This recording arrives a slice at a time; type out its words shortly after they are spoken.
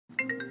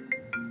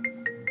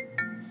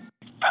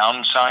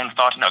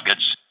Thought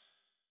Nuggets.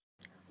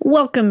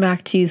 Welcome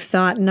back to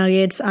Thought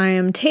Nuggets. I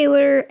am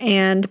Taylor,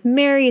 and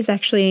Mary is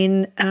actually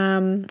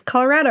in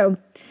Colorado,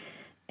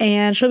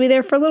 and she'll be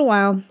there for a little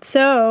while.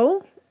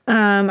 So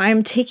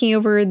I'm taking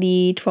over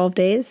the 12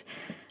 days.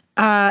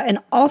 And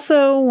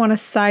also want to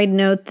side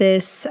note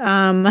this.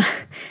 I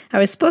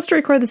was supposed to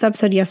record this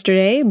episode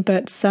yesterday,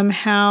 but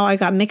somehow I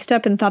got mixed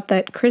up and thought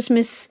that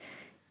Christmas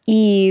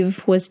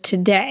Eve was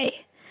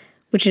today,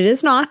 which it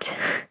is not.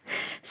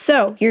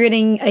 So you're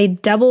getting a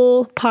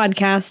double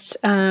podcast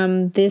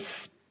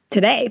this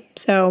today.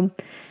 So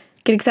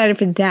get excited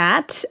for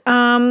that.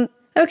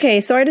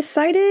 Okay, so I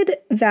decided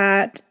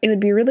that it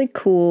would be really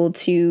cool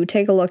to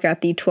take a look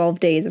at the 12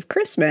 Days of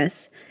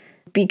Christmas,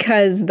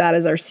 because that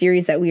is our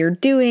series that we are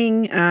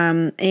doing.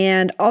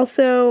 And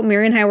also,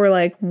 Mary and I were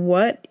like,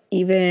 what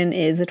even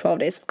is the 12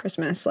 Days of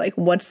Christmas? Like,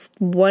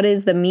 what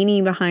is the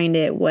meaning behind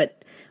it?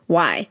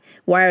 Why?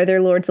 Why are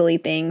there Lords a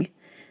Leaping?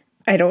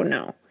 I don't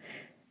know.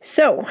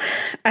 So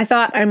I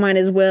thought I might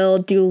as well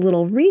do a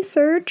little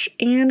research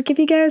and give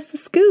you guys the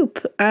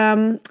scoop.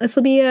 This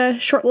will be a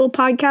short little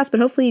podcast, but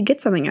hopefully you get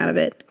something out of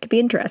it. It could be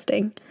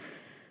interesting.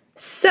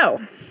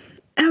 So,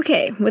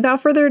 okay,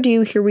 without further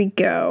ado, here we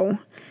go.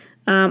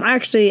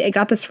 I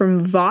got this from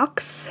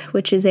Vox,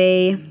 which is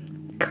a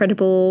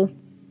credible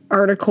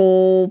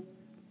article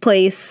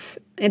place.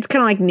 It's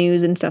kind of like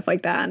news and stuff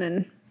like that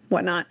and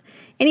whatnot.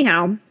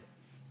 Anyhow,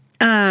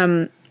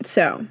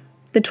 so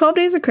the 12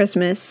 Days of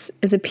Christmas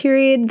is a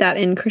period that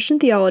in Christian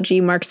theology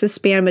marks the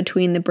span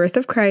between the birth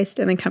of Christ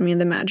and the coming of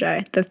the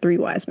Magi, the three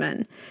wise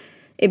men.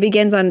 It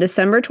begins on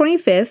December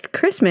 25th,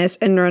 Christmas,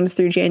 and runs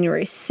through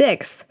January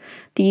 6th.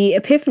 The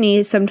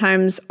Epiphany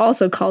sometimes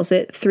also calls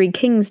it Three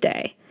Kings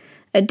Day.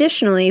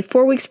 Additionally,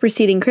 4 weeks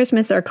preceding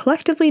Christmas are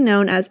collectively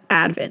known as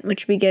Advent,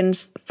 which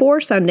begins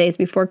 4 Sundays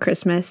before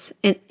Christmas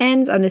and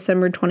ends on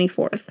December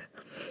 24th.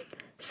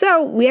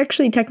 So we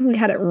actually technically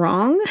had it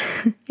wrong,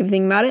 if you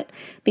think about it,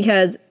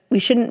 because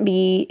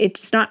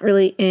it's not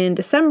really in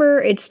December,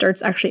 it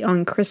starts actually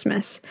on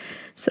Christmas.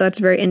 So that's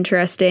very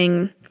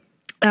interesting.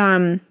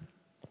 Some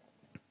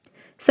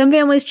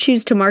families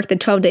choose to mark the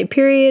 12-day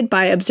period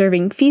by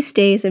observing feast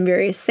days and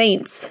various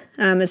saints.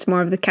 It's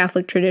more of the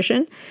Catholic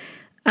tradition.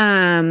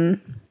 And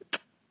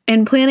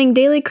planning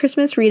daily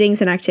Christmas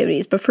readings and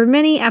activities. But for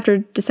many, after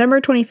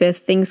December 25th,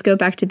 things go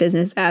back to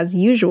business as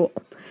usual.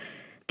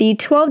 The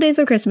 12 Days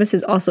of Christmas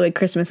is also a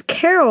Christmas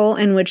carol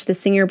in which the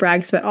singer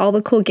brags about all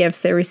the cool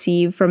gifts they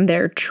receive from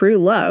their true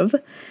love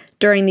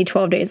during the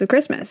 12 Days of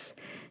Christmas.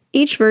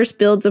 Each verse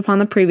builds upon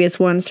the previous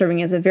one,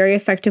 serving as a very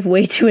effective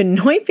way to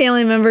annoy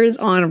family members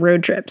on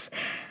road trips.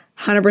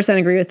 100%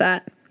 agree with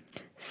that.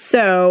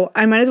 So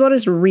I might as well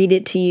just read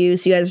it to you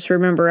so you guys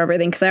remember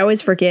everything, because I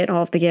always forget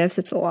all of the gifts.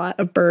 It's a lot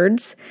of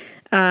birds.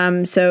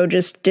 So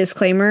just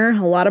disclaimer,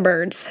 a lot of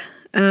birds.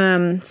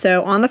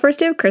 So on the first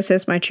day of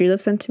Christmas, my true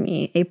love sent to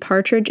me a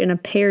partridge in a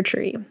pear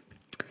tree.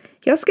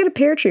 You also get a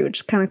pear tree, which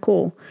is kind of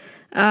cool.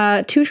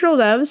 2 turtle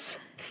doves,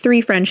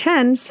 3 French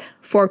hens,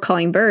 4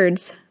 calling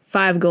birds,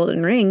 5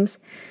 golden rings,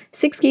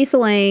 6 geese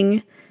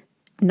a-laying,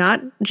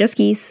 not just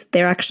geese,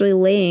 they're actually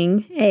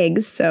laying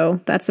eggs, so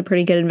that's a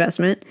pretty good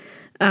investment.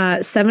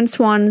 7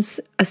 swans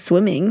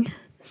a-swimming,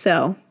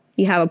 so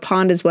you have a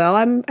pond as well,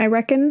 I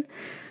reckon.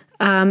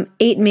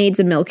 8 maids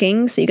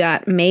a-milking, so you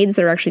got maids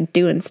that are actually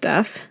doing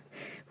stuff,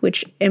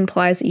 which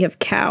implies that you have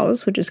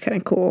cows, which is kind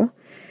of cool.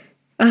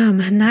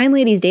 9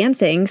 ladies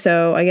dancing,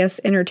 so I guess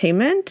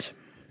entertainment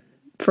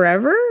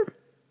forever?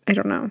 I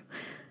don't know.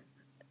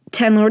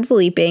 10 lords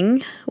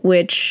leaping,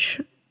 which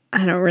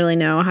I don't really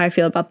know how I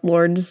feel about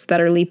lords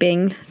that are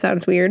leaping.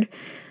 Sounds weird.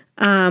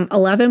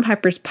 11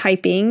 pipers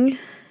piping,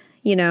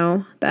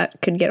 that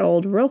could get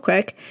old real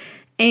quick.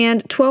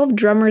 And 12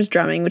 drummers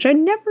drumming, which I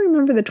never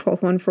remember the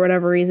 12th one for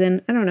whatever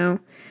reason. I don't know.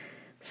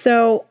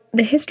 So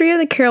the history of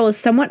the carol is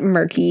somewhat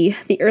murky.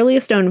 The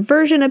earliest known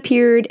version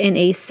appeared in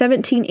a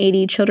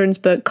 1780 children's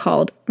book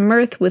called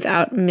Mirth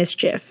Without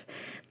Mischief.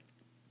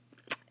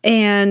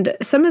 And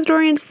some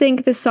historians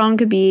think this song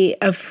could be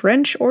of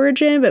French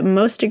origin, but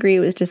most agree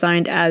it was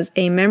designed as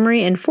a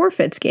memory and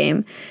forfeits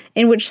game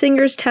in which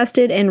singers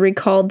tested and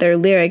recalled their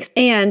lyrics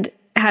and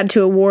had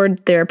to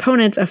award their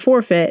opponents a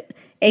forfeit,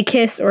 a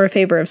kiss, or a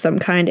favor of some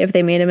kind if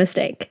they made a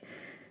mistake.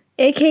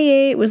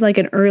 AKA it was like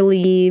an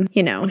early,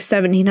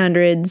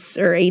 1700s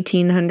or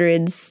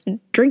 1800s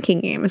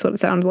drinking game is what it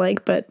sounds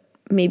like, but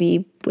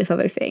maybe with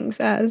other things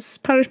as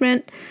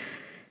punishment.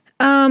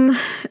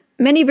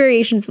 Many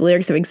variations of the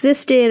lyrics have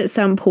existed at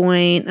some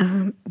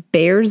point.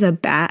 Bears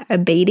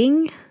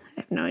a-baiting?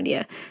 I have no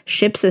idea.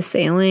 Ships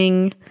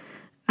a-sailing.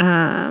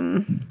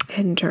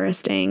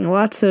 Interesting.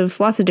 Lots of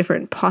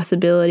different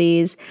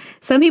possibilities.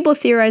 Some people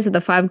theorize that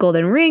the 5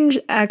 golden rings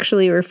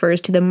actually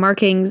refers to the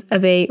markings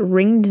of a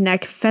ringed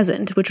neck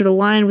pheasant, which would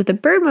align with the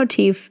bird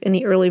motif in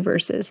the early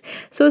verses.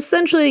 So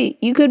essentially,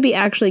 you could be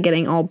actually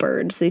getting all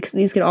birds.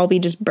 These could all be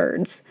just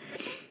birds,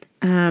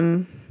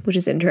 which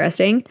is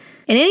interesting.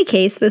 In any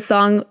case, the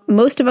song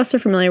most of us are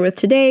familiar with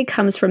today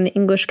comes from the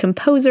English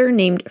composer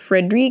named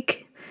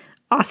Frédéric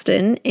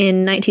Austin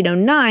in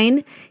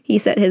 1909. He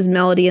set his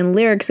melody and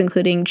lyrics,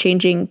 including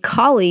changing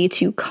collie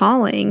to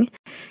calling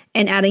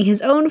and adding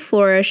his own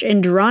flourish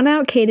and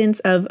drawn-out cadence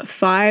of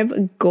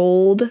 5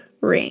 gold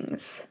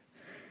rings.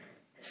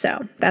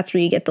 So that's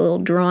where you get the little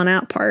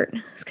drawn-out part.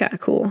 It's kind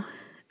of cool.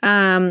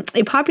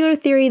 A popular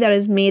theory that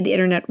has made the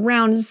internet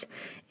rounds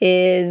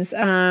is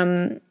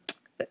the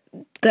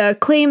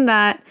claim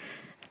that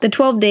the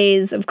 12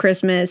 Days of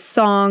Christmas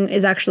song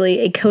is actually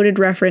a coded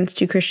reference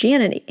to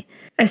Christianity.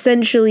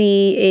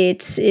 Essentially,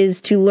 it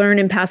is to learn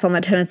and pass on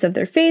the tenets of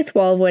their faith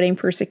while avoiding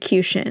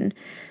persecution,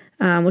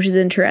 which is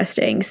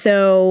interesting.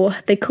 So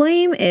the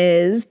claim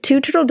is 2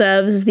 turtle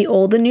doves, the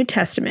Old and New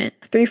Testament,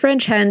 3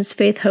 French hens,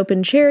 faith, hope,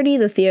 and charity,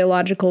 the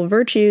theological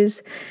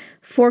virtues,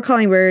 4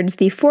 calling birds,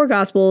 the 4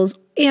 gospels,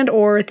 and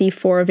or the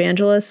 4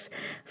 evangelists,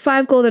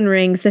 5 golden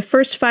rings, the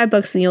first 5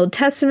 books in the Old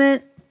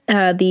Testament,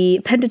 the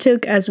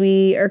Pentateuch, as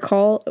we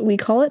call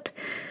it.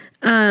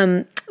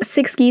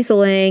 6 geese a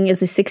laying is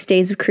the 6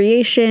 days of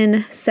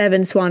creation.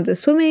 7 swans a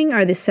swimming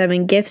are the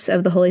 7 gifts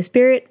of the Holy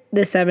Spirit,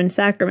 the 7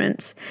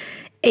 sacraments.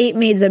 8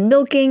 maids a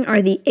milking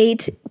are the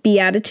 8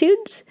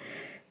 beatitudes.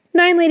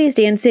 9 ladies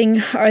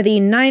dancing are the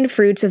 9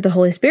 fruits of the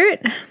Holy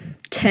Spirit.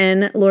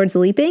 10 lords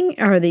leaping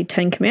are the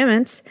 10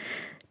 commandments.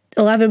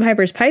 11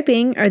 pipers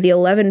piping are the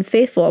 11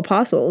 faithful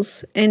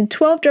apostles. And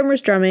 12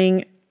 drummers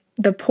drumming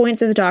the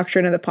points of the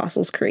doctrine of the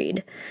Apostles'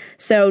 Creed.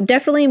 So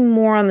definitely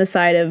more on the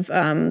side of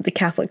the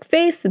Catholic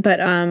faith, but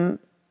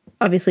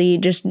obviously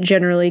just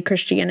generally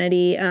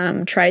Christianity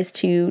tries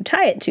to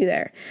tie it to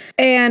there.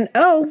 And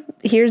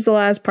here's the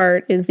last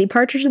part, is the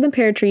partridge in the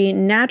pear tree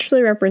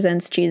naturally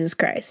represents Jesus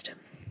Christ.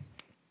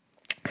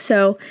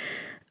 So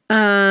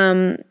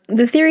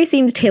the theory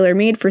seems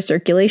tailor-made for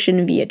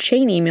circulation via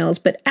chain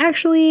emails, but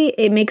actually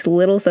it makes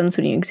little sense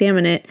when you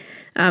examine it.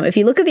 If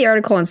you look at the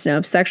article on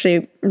Snopes, it's actually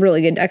a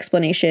really good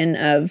explanation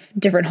of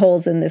different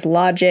holes in this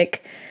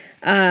logic.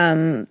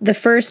 The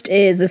first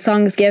is the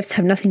song's gifts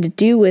have nothing to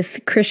do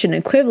with Christian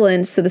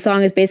equivalents, so the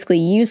song is basically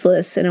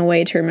useless in a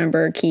way to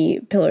remember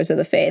key pillars of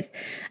the faith.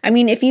 I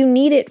mean, if you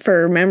need it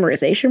for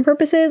memorization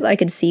purposes, I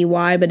could see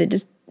why, but it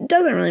just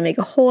doesn't really make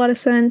a whole lot of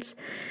sense.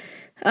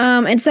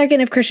 And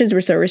second, if Christians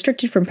were so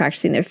restricted from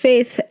practicing their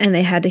faith and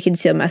they had to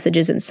conceal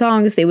messages in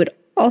songs, they would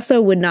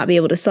not be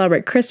able to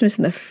celebrate Christmas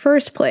in the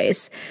first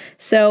place.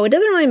 So it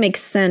doesn't really make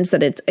sense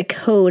that it's a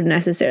code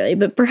necessarily,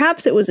 but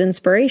perhaps it was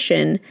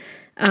inspiration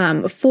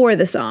for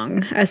the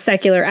song, a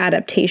secular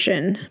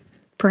adaptation,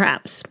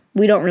 perhaps.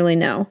 We don't really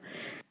know.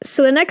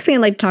 So the next thing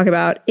I'd like to talk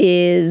about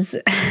is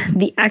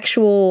the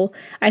actual,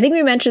 I think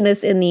we mentioned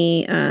this in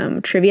the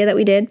trivia that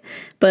we did,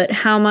 but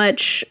how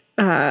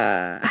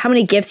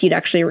many gifts you'd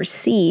actually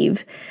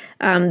receive.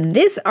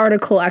 This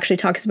article actually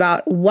talks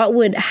about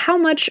how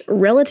much,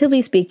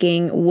 relatively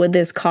speaking, would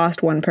this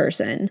cost one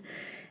person?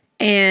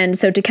 And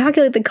so to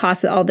calculate the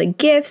cost of all the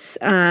gifts,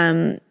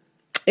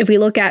 if we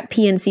look at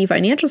PNC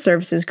Financial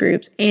Services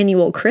Group's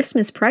annual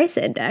Christmas price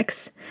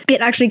index,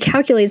 it actually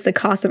calculates the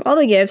cost of all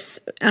the gifts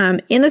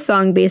in the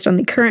song based on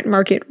the current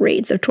market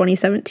rates of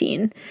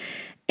 2017.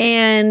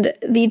 And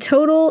the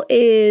total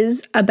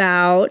is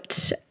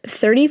about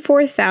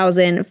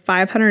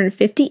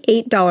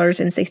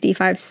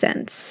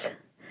 $34,558.65.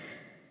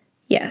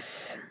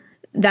 Yes,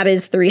 that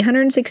is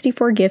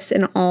 364 gifts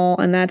in all,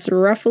 and that's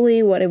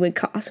roughly what it would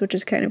cost, which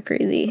is kind of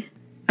crazy.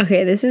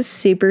 Okay, this is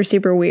super,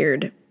 super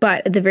weird.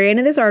 But at the very end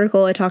of this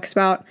article, it talks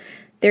about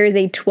there is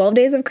a 12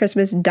 Days of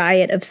Christmas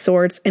diet of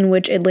sorts in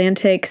which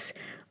Atlantic's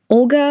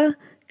Olga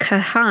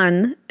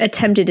Kahan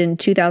attempted in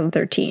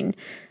 2013.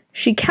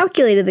 She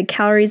calculated the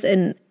calories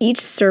in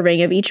each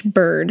serving of each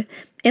bird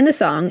in the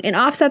song and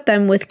offset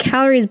them with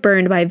calories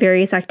burned by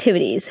various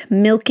activities,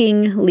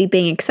 milking,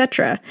 leaping,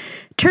 etc.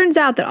 Turns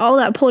out that all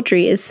that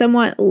poultry is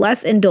somewhat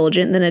less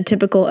indulgent than a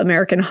typical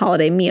American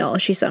holiday meal,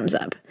 she sums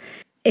up.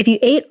 If you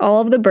ate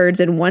all of the birds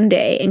in one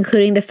day,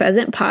 including the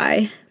pheasant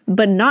pie,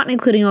 but not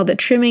including all the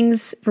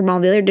trimmings from all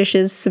the other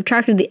dishes,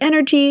 subtracted the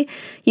energy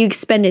you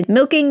expended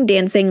milking,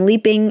 dancing,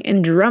 leaping,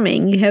 and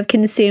drumming, you have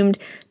consumed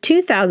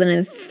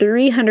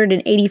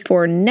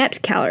 2,384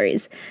 net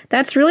calories.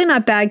 That's really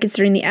not bad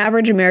considering the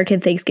average American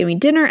Thanksgiving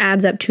dinner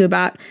adds up to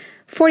about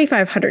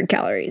 4,500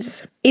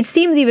 calories. It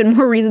seems even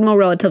more reasonable,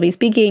 relatively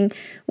speaking,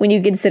 when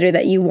you consider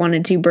that you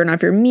wanted to burn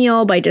off your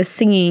meal by just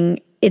singing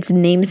its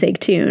namesake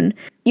tune.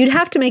 You'd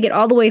have to make it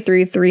all the way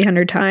through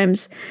 300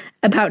 times,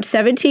 about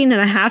 17 and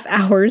a half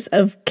hours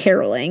of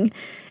caroling,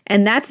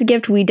 and that's a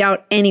gift we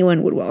doubt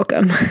anyone would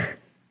welcome.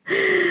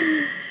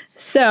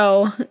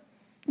 So,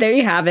 there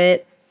you have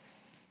it.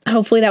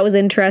 Hopefully that was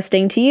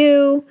interesting to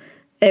you.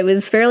 It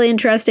was fairly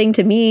interesting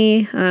to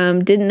me.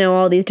 Didn't know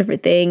all these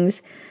different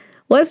things.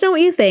 Let us know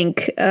what you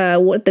think,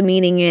 what the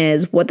meaning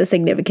is, what the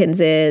significance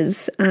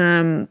is.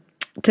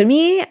 To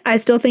me, I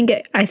think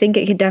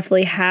it could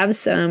definitely have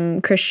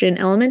some Christian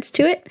elements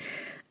to it.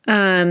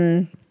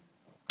 I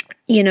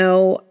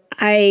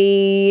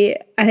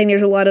think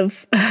there's a lot of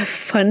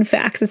fun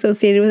facts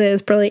associated with it.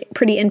 It's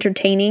pretty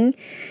entertaining.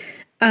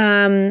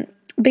 But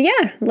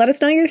yeah, let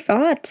us know your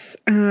thoughts.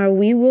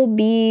 We will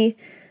be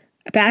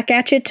back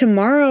at you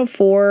tomorrow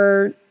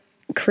for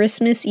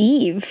Christmas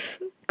Eve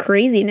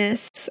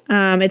craziness. It's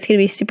going to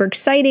be super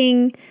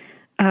exciting.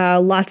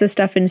 Lots of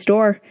stuff in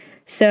store.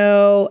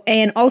 So,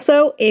 and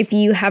also, if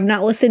you have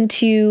not listened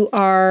to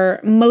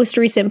our most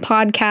recent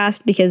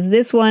podcast, because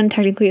this one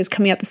technically is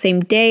coming out the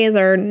same day as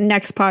our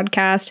next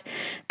podcast,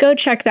 go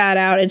check that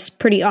out. It's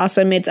pretty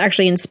awesome. It's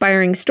actually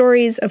inspiring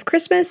stories of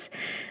Christmas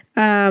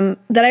that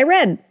I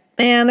read,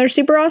 and they're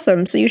super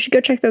awesome. So you should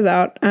go check those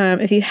out.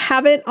 If you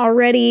haven't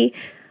already,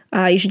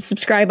 you should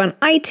subscribe on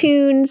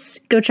iTunes.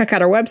 Go check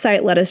out our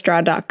website,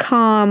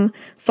 letusdraw.com.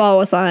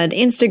 Follow us on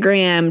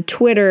Instagram,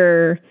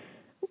 Twitter,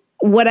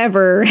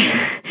 whatever,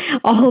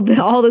 all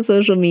the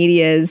social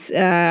medias.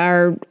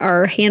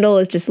 Our handle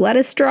is just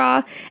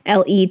Lettusdraw,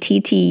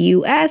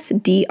 LETTUSDRAW.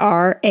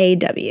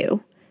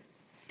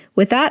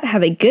 With that,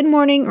 have a good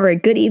morning or a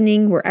good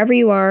evening wherever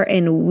you are,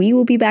 and we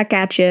will be back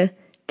at you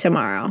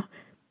tomorrow.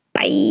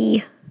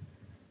 Bye.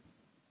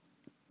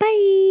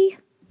 Bye.